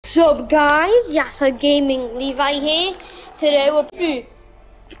What's up, guys? Yasa Gaming Levi here. Today we're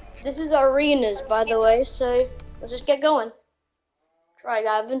this is arenas, by the way, so let's just get going.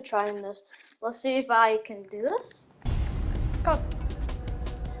 I've been trying this. Let's see if I can do this. Come.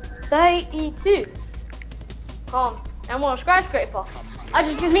 32. Come. I'm on a skyscraper. That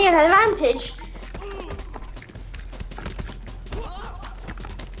just gives me an advantage.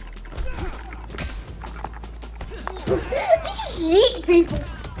 Just yeet people.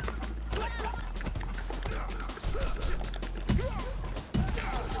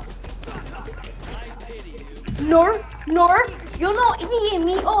 No, you're not eating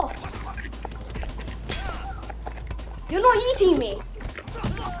me off. You're not eating me.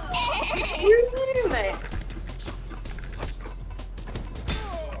 What are you doing, mate?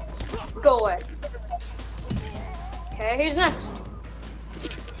 Go away. Okay, who's next?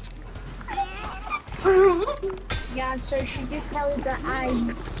 Yeah, so should you tell that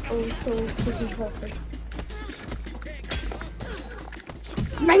I'm also pretty perfect?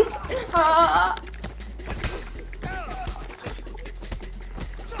 Mate.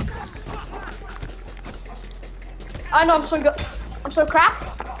 I know I'm so good. I'm so cracked.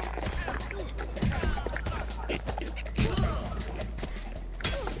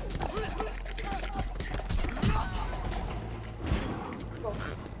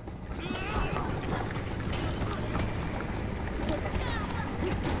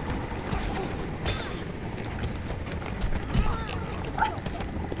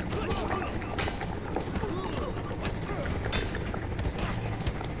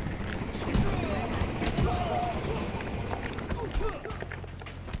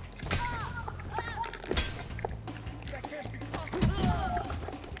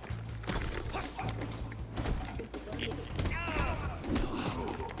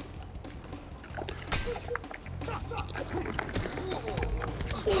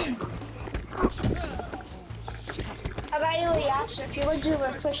 I really asked if you would do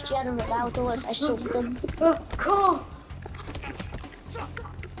a first gen without us, I sold them. Oh, come.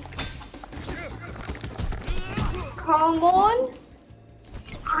 Come on.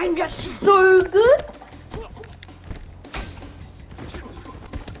 I'm just so good.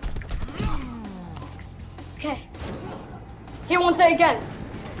 Okay. He won't say again.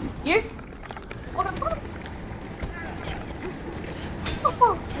 You?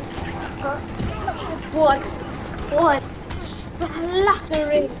 Blood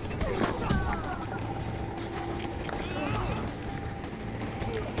splattering.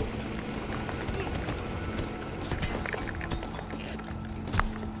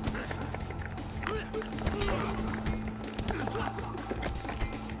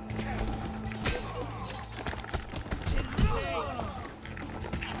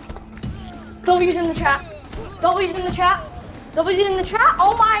 W's in the chat. W's in the chat. W's in the chat.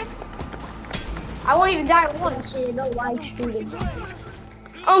 Oh my. I won't even die once. So you know live streaming.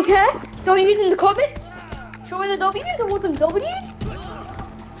 Okay. W's in the comments. Show me the W's. I want some W's.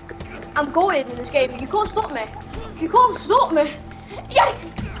 I'm golden in this game. You can't stop me. You can't stop me. Yeah.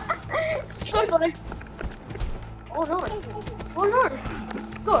 It's so funny. Oh no. Oh no.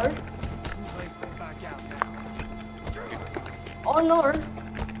 Go. Oh no.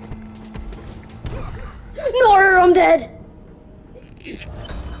 No, I'm dead.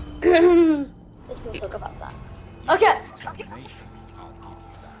 Let's go talk about that. Okay.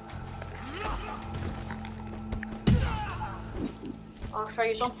 I'll show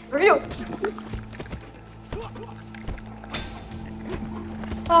you something for you.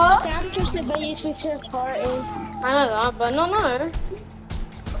 Sam just invited me to a party. I know that, but no.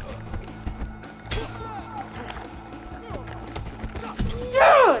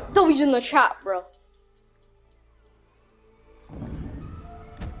 Yeah! W's in the chat, bro.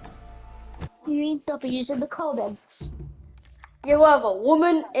 You mean W's in the comments? You have a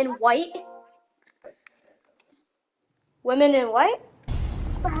woman in white. Women in white?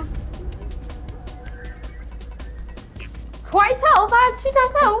 Twice health? I have 2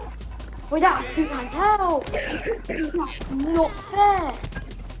 times health? Wait, I have 2 times health. That's not fair.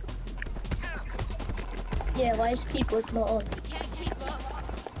 Yeah, why is keyboard not on?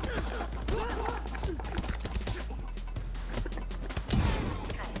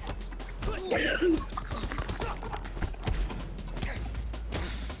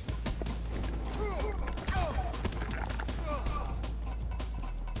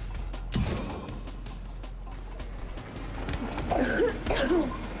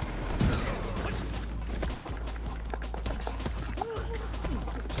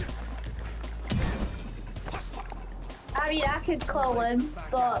 I mean, I could call him,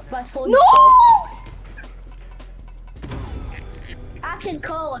 but my phone's No! dead. fucking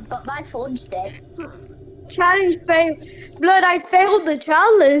calling, but my phone's dead. Challenge failed. Blood, I failed the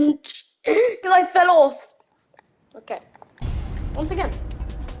challenge. Because I fell off. Okay. Once again.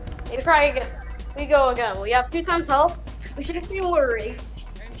 We try again. We go again. We have 2 times health. We shouldn't be worried.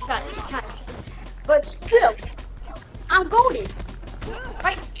 But still, I'm goaded.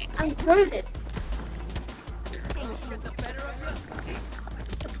 Right? I'm goaded.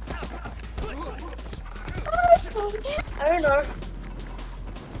 I don't know.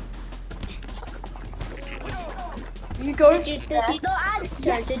 You go. Did you not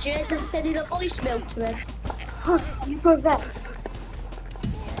answer? Did you end up sending a voicemail to him? You go back.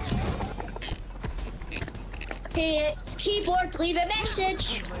 Hey, it's keyboard, leave a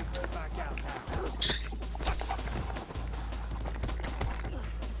message.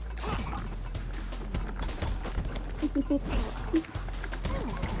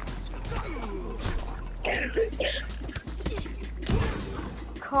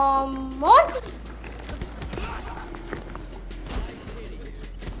 Come on.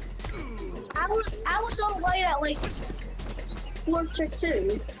 I was online at like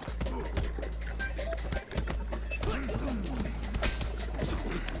 1:45.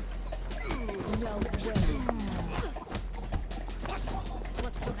 No way.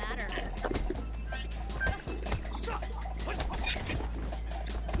 What's the matter?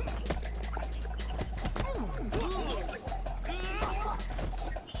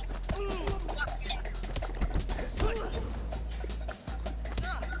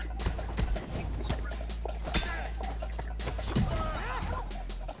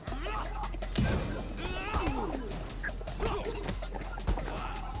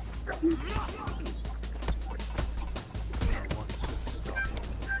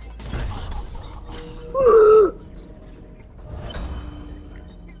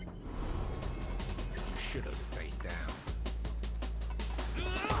 Should have stayed down.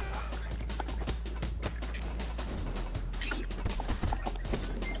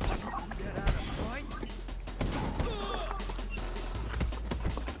 Get out of point.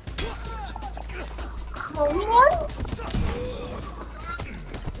 Come on.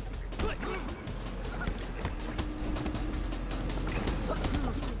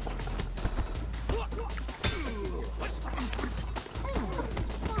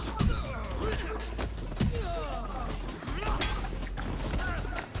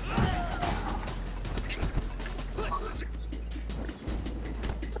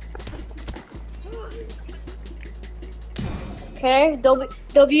 Okay,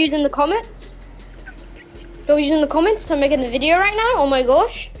 they'll be using the comments. They'll be using the comments. I'm making a video right now. Oh my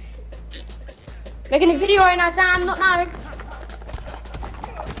gosh. Making a video right now, Sam. Not now.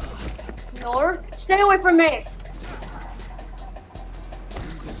 No, stay away from me.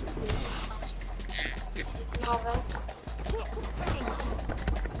 No, then.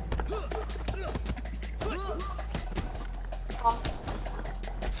 Oh.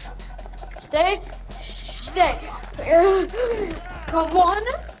 Stay. Come on.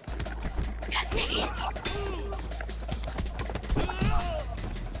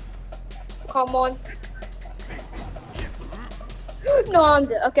 Come on. No, I'm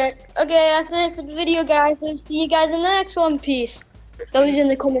dead. Okay, that's it for the video, guys. I'll see you guys in the next one. Peace. Those in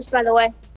the comments, by the way.